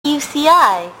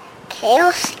KUCI.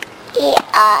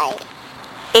 KUCI.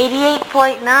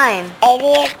 88.9.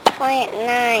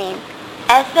 88.9.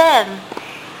 FM.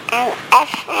 And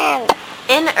FM.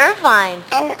 In Irvine.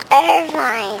 In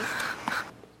Irvine.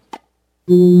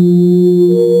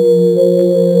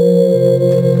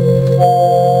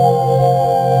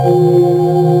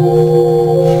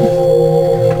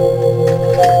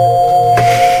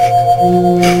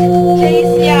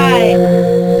 KUCI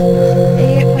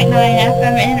 88.9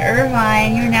 FM in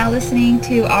Irvine. You're now listening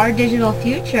to Our Digital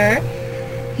Future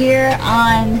here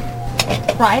on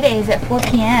Fridays at 4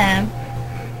 p.m.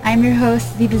 I'm your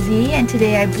host, Ziba Z, and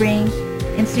today I bring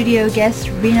in studio guest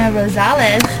Reena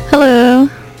Rosales. Hello.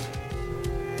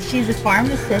 She's a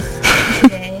pharmacist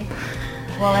today.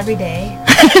 Well, every day.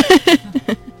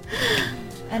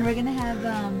 And we're going to have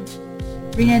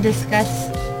Reena discuss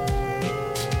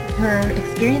her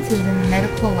experiences in the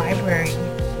medical library.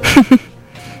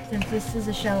 Since this is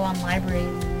a show on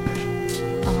libraries.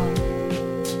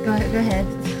 Go ahead.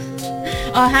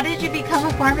 How did you become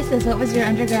a pharmacist? What was your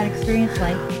undergrad experience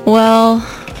like? Well,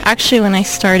 actually when I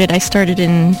started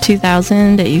in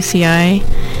 2000 at UCI.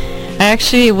 I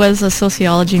actually was a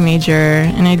sociology major,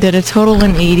 and I did a total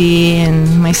 180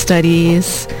 in my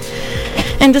studies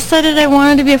and decided I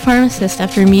wanted to be a pharmacist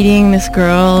after meeting this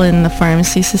girl in the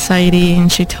pharmacy society,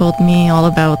 and she told me all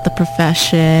about the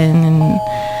profession, and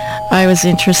I was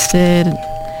interested.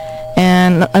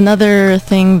 And another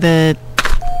thing that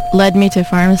led me to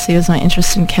pharmacy was my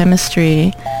interest in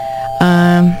chemistry.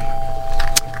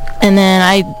 And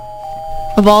then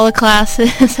of all the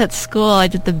classes at school, I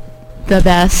did the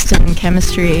best in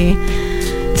chemistry.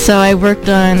 So I worked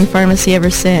on pharmacy ever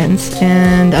since.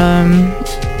 And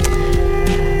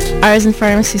I was in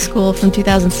pharmacy school from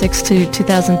 2006 to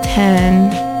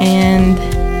 2010. And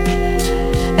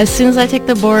as soon as I take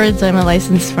the boards, I'm a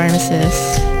licensed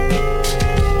pharmacist.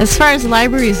 As far as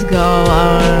libraries go,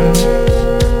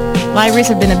 libraries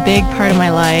have been a big part of my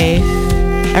life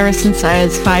ever since I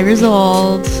was 5 years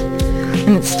old,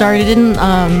 and it started in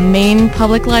Maine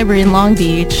Public Library in Long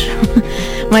Beach.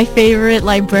 My favorite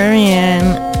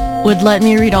librarian would let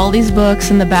me read all these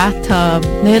books in the bathtub.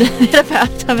 They had a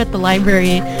bathtub at the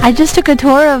library. I just took a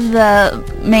tour of the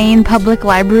Maine Public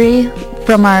Library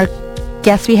from our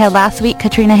guest we had last week,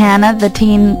 Katrina Hanna, the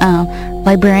teen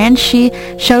librarian. She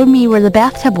showed me where the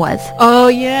bathtub was. Oh,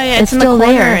 yeah, it's in still the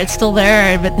corner. there. It's still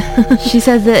there, but she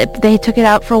says that they took it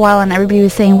out for a while, and everybody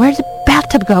was saying, "Where'd the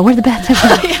bathtub go? Where'd the bathtub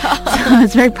go?" Yeah. So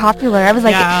it's very popular. I was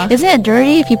like, Isn't it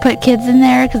dirty if you put kids in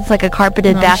there? Because it's like a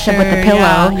carpeted bathtub with a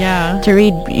pillow to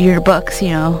read your books,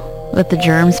 with the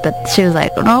germs. But she was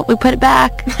like, "No, we put it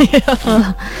back."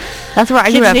 So that's where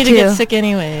I grew up, kids too. need to get sick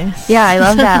anyways. Yeah, I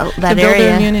love that to build area.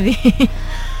 Their immunity.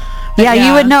 Yeah,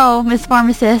 you would know, Miss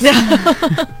Pharmacist.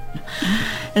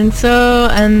 And so,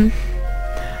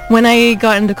 when I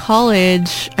got into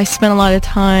college, I spent a lot of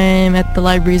time at the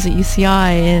libraries at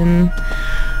UCI, and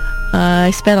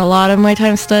I spent a lot of my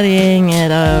time studying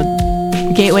at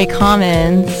Gateway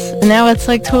Commons. And now it's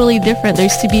like totally different. There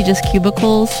used to be just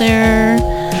cubicles there,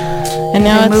 and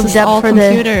now it's just all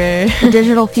computer. The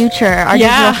digital future, our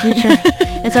digital future.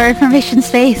 It's our information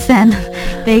space, and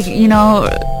they,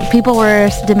 people were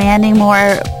demanding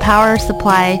more power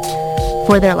supply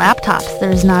for their laptops.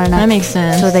 There's not enough. That makes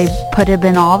sense. So they put it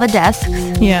in all the desks.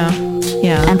 Yeah.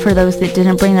 And for those that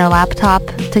didn't bring their laptop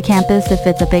to campus, if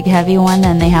it's a big heavy one,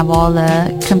 then they have all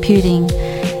the computing,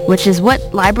 which is what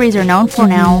libraries are known for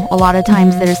now. A lot of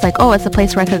times there's like, it's a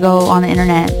place where I could go on the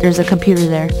internet. There's a computer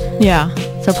there. Yeah.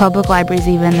 So public libraries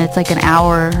even, it's like an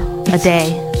hour a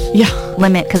day. Yeah.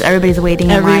 Limit, because everybody's waiting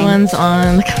in line. Everyone's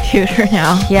on the computer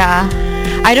now. Yeah.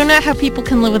 I don't know how people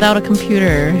can live without a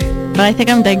computer, but I think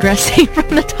I'm digressing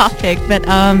from the topic. But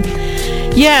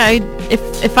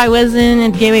if I was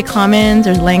in Gateway Commons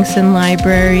or Langston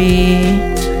Library,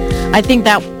 I think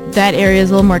that area is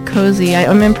a little more cozy.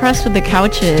 I'm impressed with the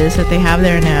couches that they have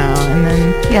there now. And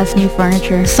then yes, new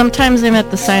furniture. Sometimes I'm at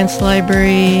the Science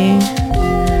Library.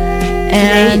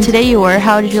 And today you were.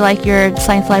 How did you like your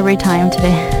Science Library time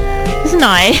today? It was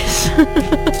nice.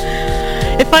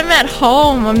 If I'm at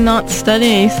home, I'm not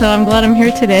studying, so I'm glad I'm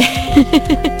here today.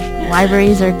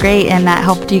 Libraries are great, and that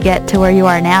helped you get to where you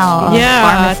are now.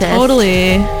 Yeah,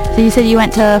 totally. So you said you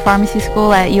went to pharmacy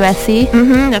school at USC?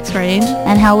 Mm-hmm, that's right.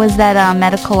 And how was that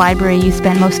medical library you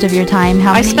spent most of your time?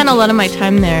 I spent a lot of my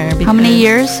time there. How many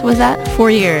years was that? 4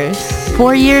 years.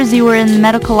 4 years you were in the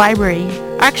medical library?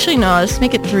 Actually, no, let's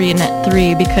make it three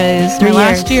because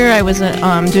last year I was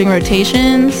doing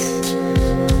rotations.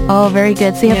 Oh, very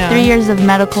good. So you have 3 years of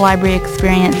medical library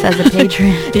experience as a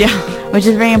patron. Yeah. Which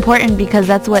is very important because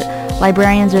that's what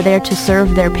librarians are there to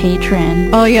serve their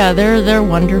patron. Oh yeah, they're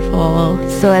wonderful.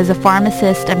 So as a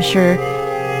pharmacist, I'm sure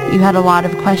you had a lot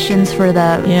of questions for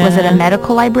was it a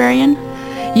medical librarian?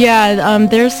 Yeah,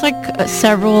 there's like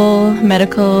several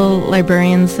medical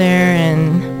librarians there,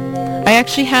 and I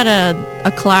actually had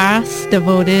a class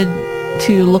devoted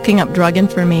to looking up drug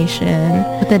information.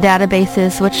 With the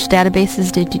databases, which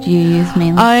databases did you use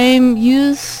mainly? I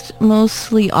used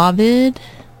mostly Ovid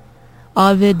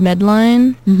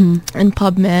Medline, and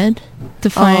PubMed to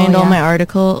find all my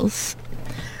articles.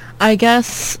 I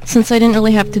guess since I didn't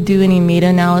really have to do any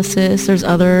meta-analysis, there's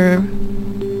other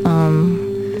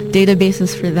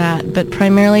databases for that. But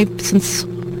primarily, since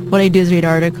what I do is read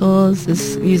articles,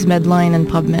 is use Medline and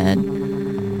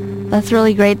PubMed. That's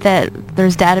really great that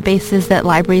there's databases that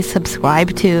libraries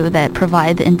subscribe to that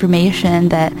provide the information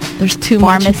that there's too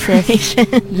much information.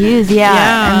 use.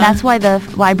 Yeah, and that's why the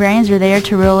librarians are there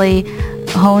to really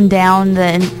hone down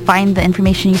and find the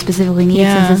information you specifically need.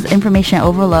 Since it's information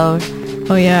overload.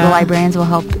 Oh yeah, the librarians will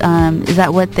help. Is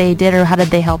that what they did, or how did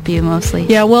they help you mostly?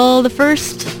 Yeah, well,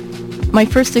 my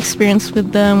first experience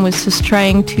with them was just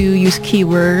trying to use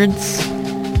keywords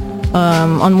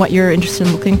on what you're interested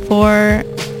in looking for.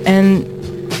 And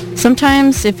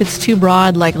sometimes if it's too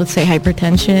broad, like let's say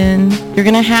hypertension, you're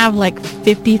going to have like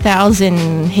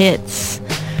 50,000 hits.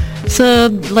 So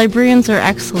librarians are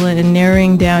excellent in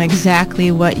narrowing down exactly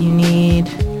what you need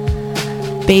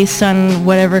based on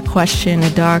whatever question a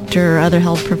doctor or other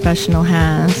health professional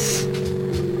has.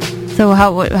 So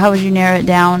how would you narrow it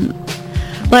down?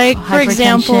 Like, for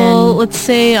example, let's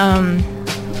say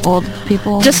old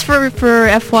people. Just for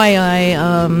FYI,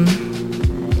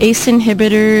 ACE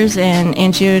inhibitors and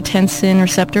angiotensin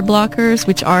receptor blockers,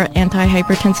 which are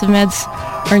antihypertensive meds,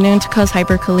 are known to cause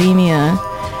hyperkalemia.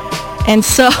 And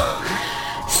so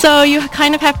you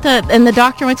kind of have to, and the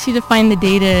doctor wants you to find the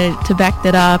data to back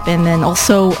that up, and then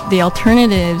also the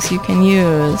alternatives you can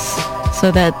use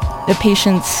so that the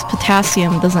patient's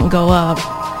potassium doesn't go up.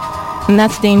 And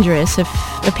that's dangerous if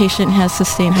a patient has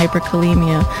sustained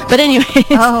hyperkalemia. But anyways,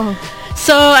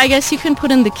 so I guess you can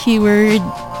put in the keyword.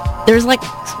 There's like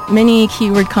many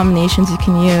keyword combinations you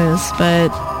can use,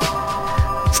 but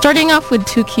starting off with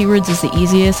 2 keywords is the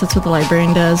easiest. That's what the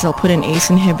librarian does. They'll put an ACE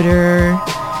inhibitor,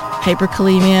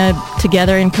 hyperkalemia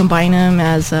together and combine them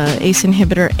as a ACE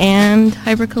inhibitor and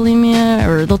hyperkalemia,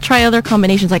 or they'll try other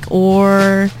combinations like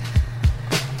or.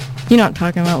 You know what I'm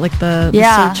talking about, like the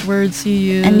search words you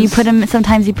use. And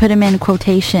sometimes you put them in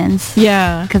quotations.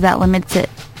 Yeah. Because that limits it.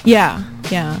 Yeah.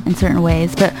 In certain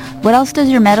ways. But what else does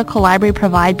your medical library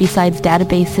provide besides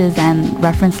databases and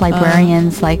reference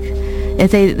librarians?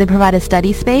 They provide a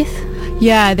study space?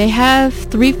 Yeah, they have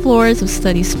 3 floors of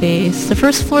study space. The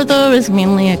first floor, though, is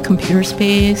mainly a computer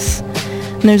space.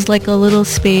 And there's like a little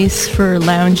space for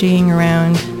lounging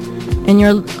around. And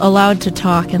you're allowed to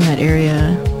talk in that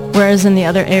area. Whereas in the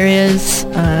other areas,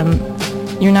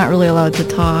 you're not really allowed to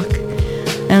talk.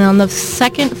 And on the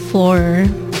second floor,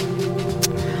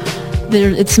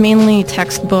 it's mainly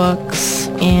textbooks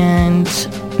and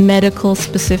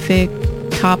medical-specific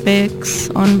topics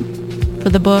for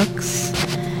the books.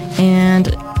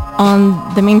 And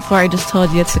on the main floor, I just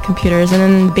told you, it's the computers. And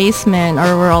then in the basement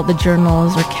are where all the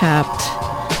journals are kept.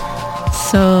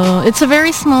 So it's a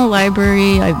very small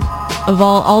library. Of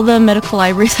all the medical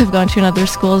libraries I've gone to in other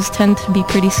schools tend to be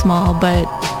pretty small, but...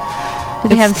 Do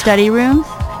they have study rooms?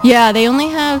 Yeah, they only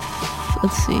have,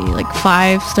 like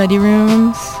 5 study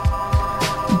rooms.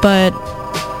 But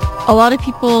a lot of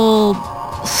people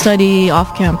study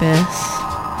off campus.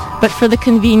 But for the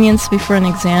convenience before an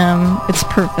exam, it's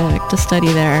perfect to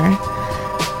study there.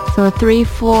 So a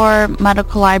 3-floor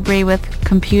medical library with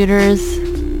computers,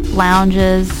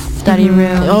 lounges, study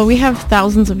rooms. Oh, we have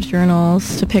thousands of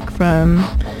journals to pick from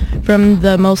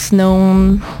the most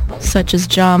known, such as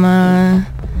JAMA.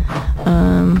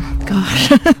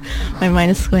 My mind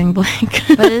is going blank.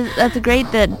 But that's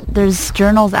great that there's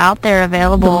journals out there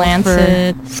available. The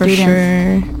Lancet, for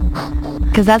sure.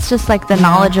 Because that's just like the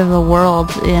knowledge of the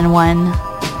world in one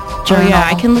journal. Oh yeah,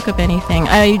 I can look up anything.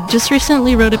 I just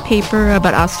recently wrote a paper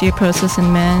about osteoporosis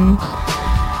in men.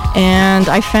 And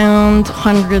I found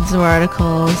hundreds of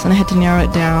articles, and I had to narrow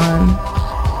it down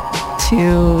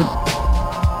to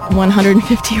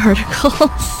 150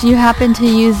 articles. Do you happen to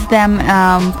use them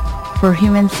for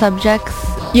human subjects?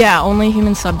 Yeah, only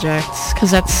human subjects, because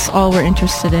that's all we're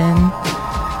interested in.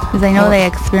 Because I know they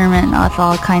experiment with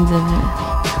all kinds of...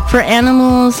 For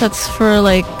animals, that's for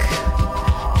like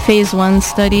phase 1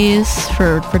 studies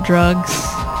for drugs.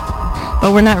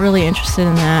 But we're not really interested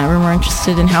in that. We're more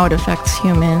interested in how it affects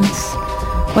humans.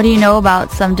 What do you know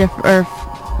about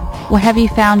what have you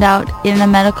found out in the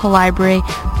medical library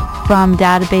from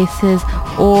databases,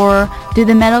 or do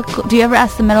you ever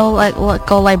ask the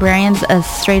medical librarians a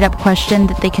straight up question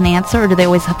that they can answer, or do they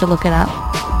always have to look it up?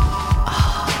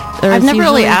 I've never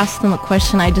really asked them a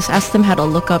question. I just asked them how to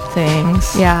look up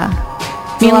things. Yeah.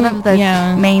 A lot of the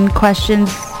main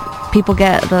questions people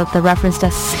get the reference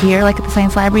desks here, like at the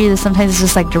science library, sometimes it's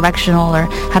just like directional, or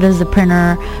how does the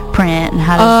printer print, and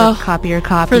how does the copier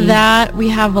copy. For that, we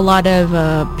have a lot of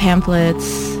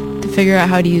pamphlets to figure out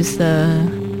how to use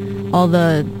all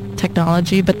the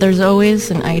technology, but there's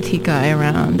always an IT guy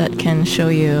around that can show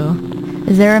you.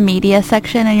 Is there a media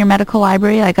section in your medical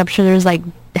library? Like, I'm sure there's like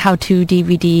how-to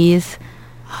DVDs.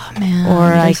 Oh man,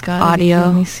 or like audio.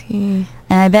 Let me see.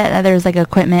 And I bet that there's like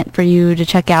equipment for you to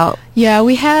check out. Yeah,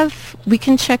 we can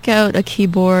check out a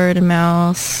keyboard, a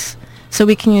mouse, so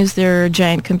we can use their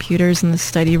giant computers in the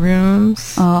study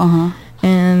rooms. Oh,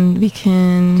 And we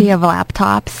can... Do you have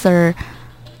laptops or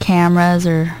cameras,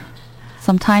 or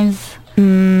sometimes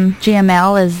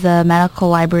GML is the medical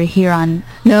library here on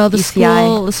No, the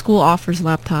UCI. the school offers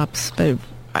laptops, but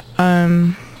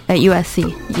At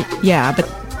USC. Yeah, but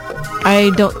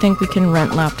I don't think we can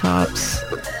rent laptops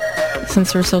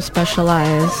since we're so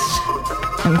specialized,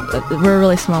 and we're a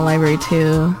really small library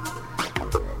too.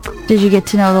 Did you get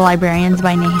to know the librarians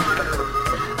by name?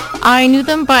 I knew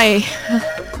them by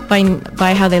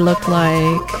how they looked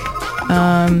like.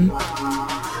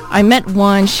 I met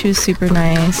one. She was super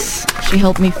nice. She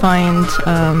helped me find.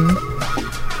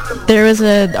 There was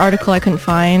an article I couldn't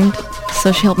find,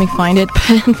 so she helped me find it.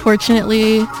 But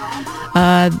unfortunately,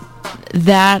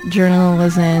 that journal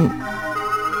wasn't.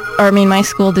 Or I mean, my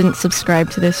school didn't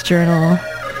subscribe to this journal,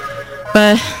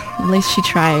 but at least she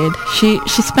tried. She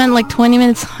spent like 20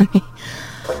 minutes on me.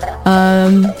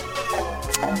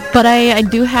 But I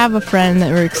do have a friend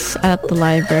that works at the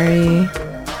library,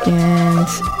 and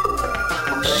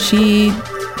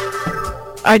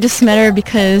I just met her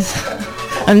because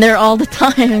I'm there all the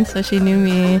time, so she knew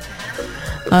me.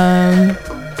 But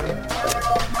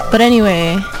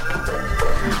anyway.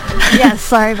 Yeah,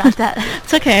 sorry about that.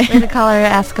 It's okay. We had a caller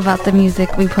ask about the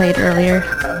music we played earlier.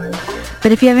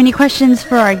 But if you have any questions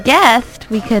for our guest,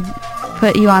 we could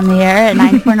put you on the air at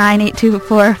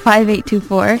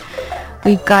 949-824-5824.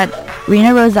 We've got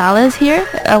Reena Rosales here.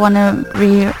 I want to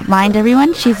remind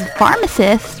everyone she's a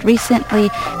pharmacist, recently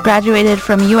graduated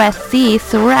from USC,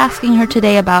 so we're asking her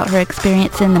today about her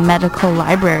experience in the medical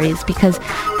libraries, because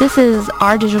this is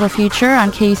Our Digital Future on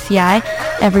KUCI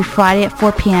every Friday at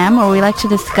 4 p.m., where we like to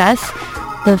discuss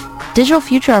the digital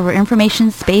future of our information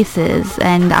spaces.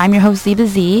 And I'm your host, Ziba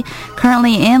Z,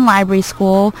 currently in library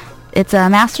school. It's a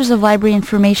Master's of Library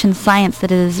Information Science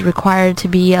that is required to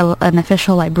be an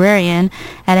official librarian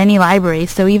at any library.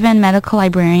 So even medical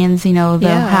librarians, they'll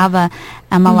have a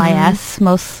MLIS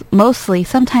mostly.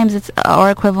 Sometimes it's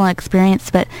or equivalent experience,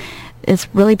 but it's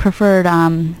really preferred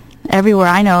everywhere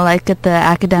I know, like at the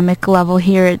academic level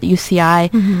here at UCI.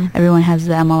 Everyone has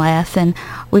the MLIS. And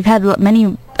we've had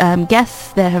many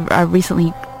guests that have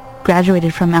recently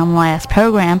graduated from MLIS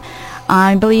program.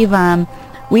 I believe...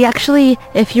 we actually,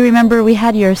 if you remember, we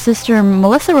had your sister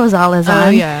Melissa Rosales on.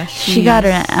 Oh yeah, she got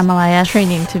her MLIS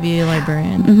training to be a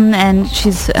librarian, and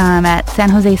she's at San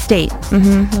Jose State.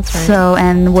 That's right. So,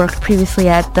 and worked previously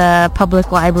at the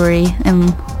public library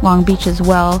in Long Beach as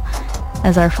well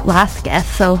as our last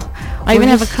guest. So, I even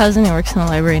have a cousin who works in the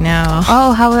library now.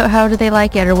 Oh, how do they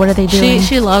like it, or what are they doing?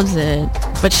 She loves it,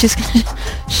 but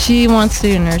she wants to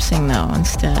do nursing though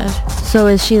instead. So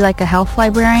is she like a health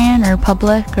librarian or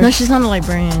public? Or? No, she's not a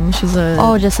librarian. She's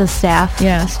just a staff.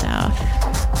 Yeah, staff.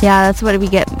 Yeah, that's what we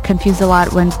get confused a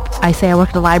lot when I say I work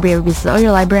at a library. Everybody says, "Oh,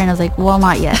 you're a librarian." I was like, "Well,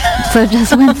 not yet." So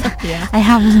just once I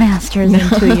have a master's in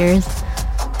 2 years.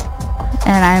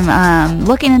 And I'm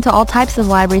looking into all types of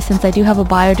libraries since I do have a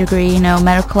bio degree.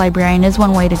 Medical librarian is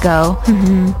one way to go.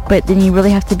 But then you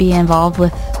really have to be involved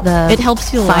with the It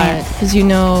helps you a lot because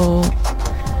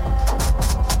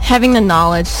having the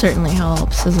knowledge certainly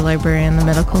helps as a librarian, the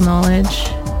medical knowledge.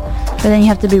 But then you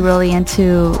have to be really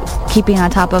into keeping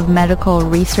on top of medical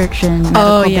research and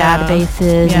medical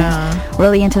databases and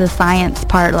really into the science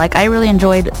part. Like, I really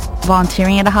enjoyed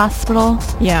volunteering at a hospital.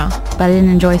 Yeah. But I didn't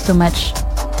enjoy so much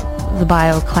the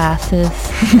bio classes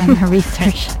and the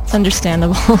research. It's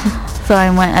understandable. So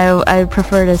I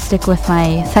prefer to stick with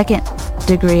my second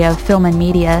degree of film and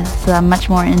media. So I'm much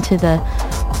more into the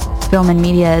film and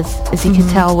media, as you can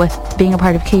tell with being a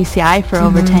part of KUCI for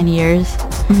over 10 years.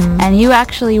 And you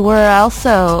actually were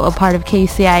also a part of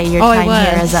KUCI your time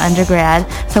here as an undergrad.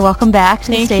 So welcome back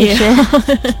to the station.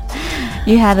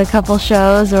 You had a couple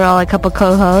shows, or a couple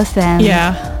co-hosts, and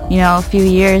a few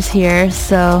years here.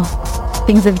 So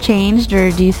things have changed, or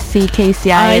do you see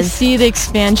KUCI I as... see the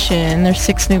expansion. There's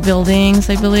 6 new buildings,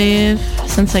 I believe,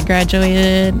 since I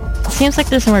graduated. It seems like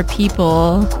there's more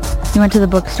people. You went to the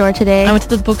bookstore today? I went to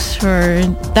the bookstore.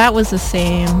 That was the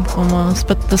same, almost.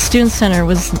 But the student center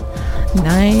was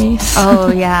nice. Oh,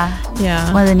 yeah.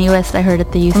 Yeah. One of the newest I heard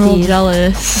at the UC. I'm a little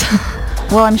jealous.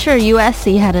 Well, I'm sure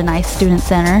USC had a nice student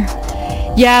center.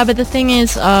 Yeah, but the thing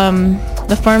is,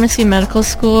 the pharmacy and medical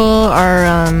school are,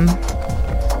 I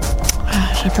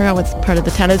forgot what's part of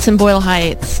the town. It's in Boyle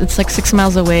Heights. It's like 6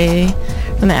 miles away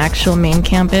from the actual main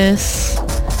campus.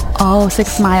 Oh,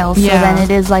 6 miles. Yeah. So then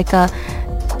it is like a...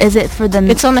 Is it for the...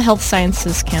 It's on the health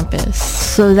sciences campus.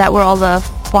 So is that where all the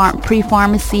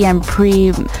pre-pharmacy and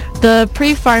The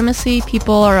pre-pharmacy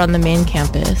people are on the main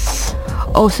campus.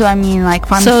 Oh, so I mean like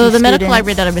pharmacy So the medical students,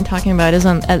 library that I've been talking about is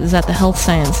at the health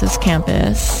sciences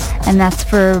campus. and that's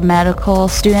for medical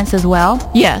students as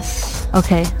well? Yes.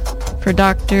 Okay. For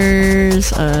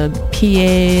doctors,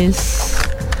 PAs,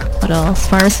 what else?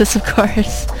 Pharmacists, of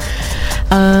course.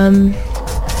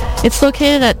 It's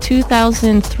located at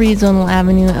 2003 Zonal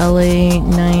Avenue, LA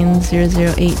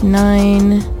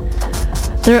 90089.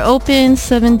 They're open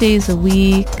 7 days a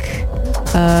week.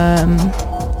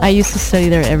 I used to study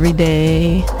there every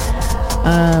day.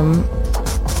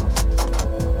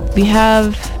 We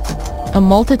have a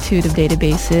multitude of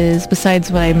databases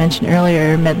besides what I mentioned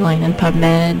earlier, Medline and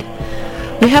PubMed.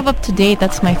 We have UpToDate.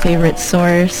 That's my favorite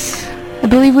source. I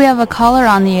believe we have a caller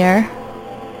on the air.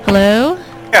 Hello?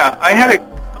 Yeah, I had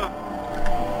a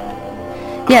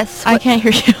Yes. I can't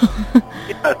hear you.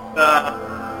 yes,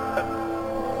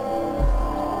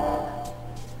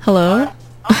 Hello?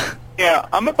 yeah,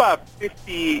 I'm about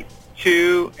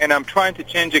 52 and I'm trying to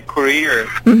change a career.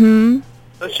 Mm-hmm.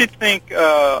 Does she think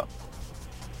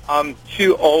I'm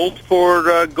too old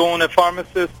for going a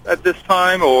pharmacist at this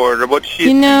time, or what she?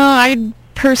 You know, I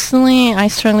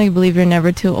strongly believe you're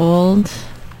never too old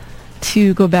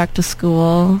to go back to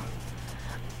school,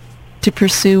 to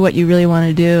pursue what you really want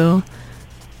to do.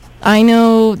 I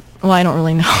know, well, I don't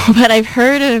really know, but I've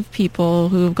heard of people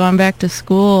who've gone back to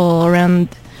school around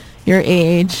your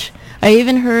age. I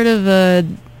even heard of a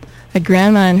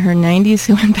grandma in her 90s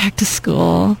who went back to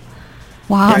school.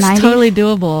 Wow, It's 90? totally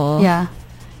doable. Yeah.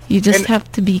 You just have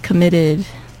to be committed.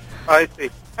 I see.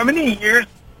 How many years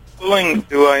schooling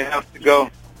do I have to go?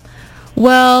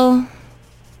 Well,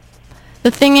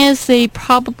 the thing is, they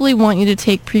probably want you to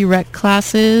take prereq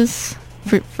classes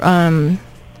for,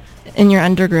 in your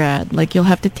undergrad. Like, you'll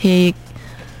have to take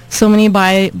so many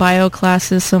bio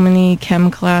classes, so many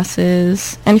chem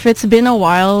classes. And if it's been a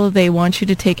while, they want you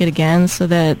to take it again so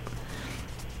that,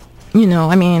 you know,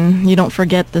 I mean, you don't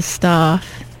forget the stuff.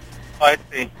 I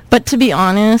see. But to be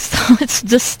honest, it's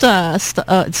just a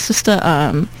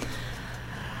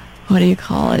what do you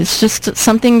call it? It's just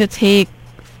something to take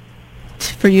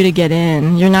for you to get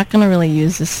in. You're not going to really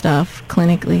use this stuff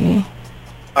clinically.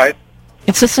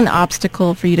 It's just an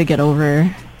obstacle for you to get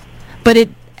over. But it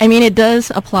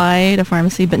does apply to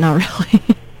pharmacy, but not really.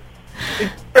 Is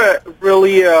there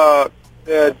really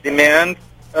demand,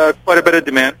 quite a bit of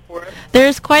demand for it?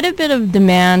 There's quite a bit of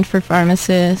demand for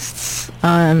pharmacists.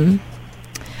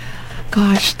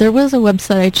 Gosh, there was a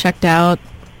website I checked out.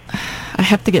 I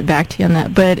have to get back to you on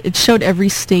that, but it showed every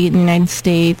state in the United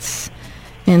States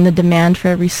and the demand for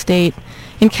every state.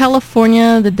 In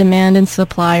California, the demand and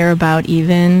supply are about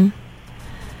even,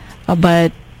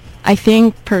 but I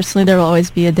think personally there will always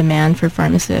be a demand for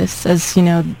pharmacists as, you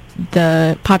know,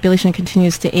 the population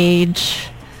continues to age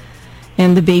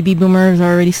and the baby boomers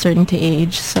are already starting to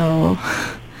age, so...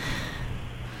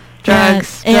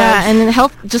 Drugs. Yeah, and then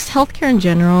healthcare in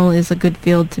general is a good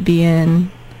field to be in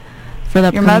for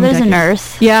the Your mother's decades. a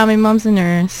nurse? Yeah, my mom's a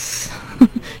nurse.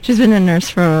 She's been a nurse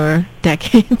for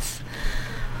decades.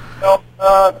 Well,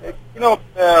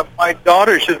 my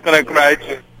daughter, she's going to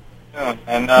graduate soon,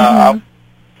 and I want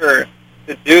her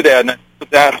to do that, and she was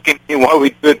asking me why we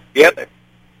do it together.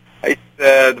 I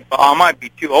said, well, I might be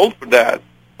too old for that,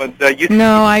 but you...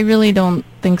 No, I really don't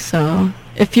think so.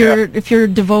 If you're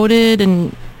devoted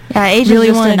and Yeah, age really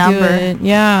is just a want to do number. it,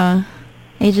 yeah.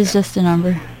 Age is just a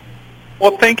number.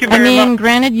 Well, thank you I very mean, much.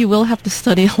 granted, you will have to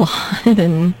study a lot,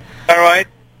 and All right.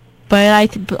 but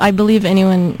I believe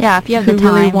anyone Yeah, if you have who the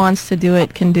really time. wants to do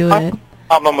it can do it.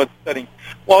 Problem with studying.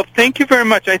 Well, thank you very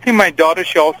much. I think my daughter,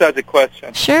 she also has a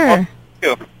question. Sure. Thank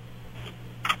you.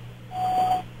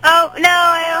 Oh, no,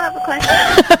 I don't have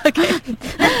a question.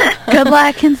 Good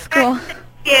luck in school.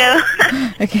 Thank you.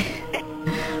 Okay.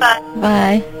 Bye.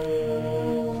 Bye.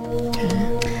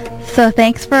 So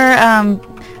thanks for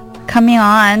coming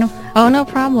on. Oh, no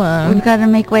problem. We've got to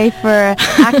make way for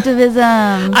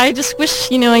activism. I just wish,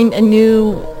 I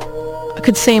knew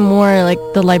could say more, like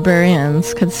the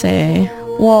librarians could say.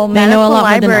 Well, They know a medical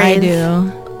lot more than I libraries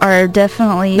do. are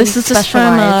definitely This is just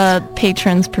from specialized. a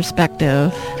patron's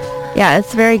perspective. Yeah,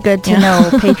 it's very good to know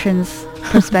patrons'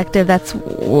 perspective. That's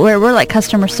where we're like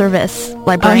customer service.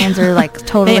 Librarians are like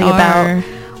totally They about are.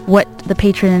 what the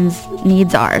patrons'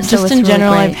 needs are. So Just it's in really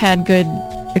general, great. I've had good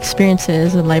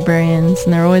experiences with librarians,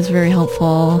 and they're always very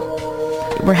helpful.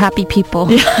 We're happy people.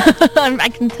 I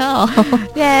can tell.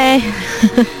 Yay!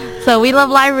 So we love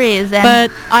libraries. And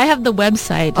But I have the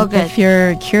website. Oh, good. If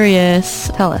you're curious,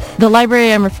 tell us. the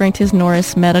library I'm referring to is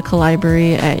Norris Medical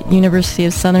Library at University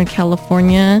of Southern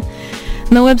California.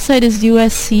 And the website is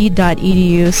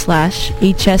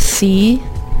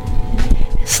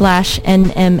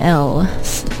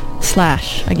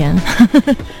usc.edu/hsc/NML/again.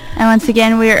 And once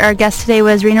again, our guest today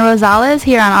was Reena Rosales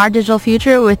here on Our Digital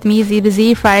Future with me, Ziba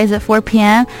Z, Fridays at 4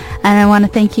 p.m. And I want to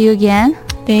thank you again.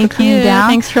 Thank coming you. down.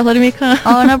 Thanks for letting me come.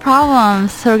 Oh, no problem.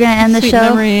 So we're going to end the Sweet show.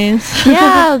 memories.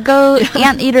 Yeah, go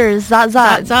anteaters. Zot,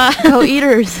 zot. Zot, zot. Go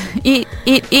eaters. Eat,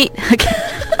 eat, eat. Okay.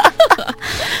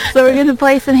 So we're going to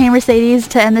play some Hey Mercedes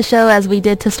to end the show as we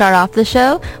did to start off the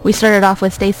show. We started off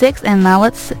with Stay 6, and now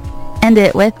let's end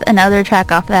it with another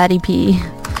track off that EP.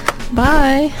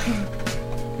 Bye.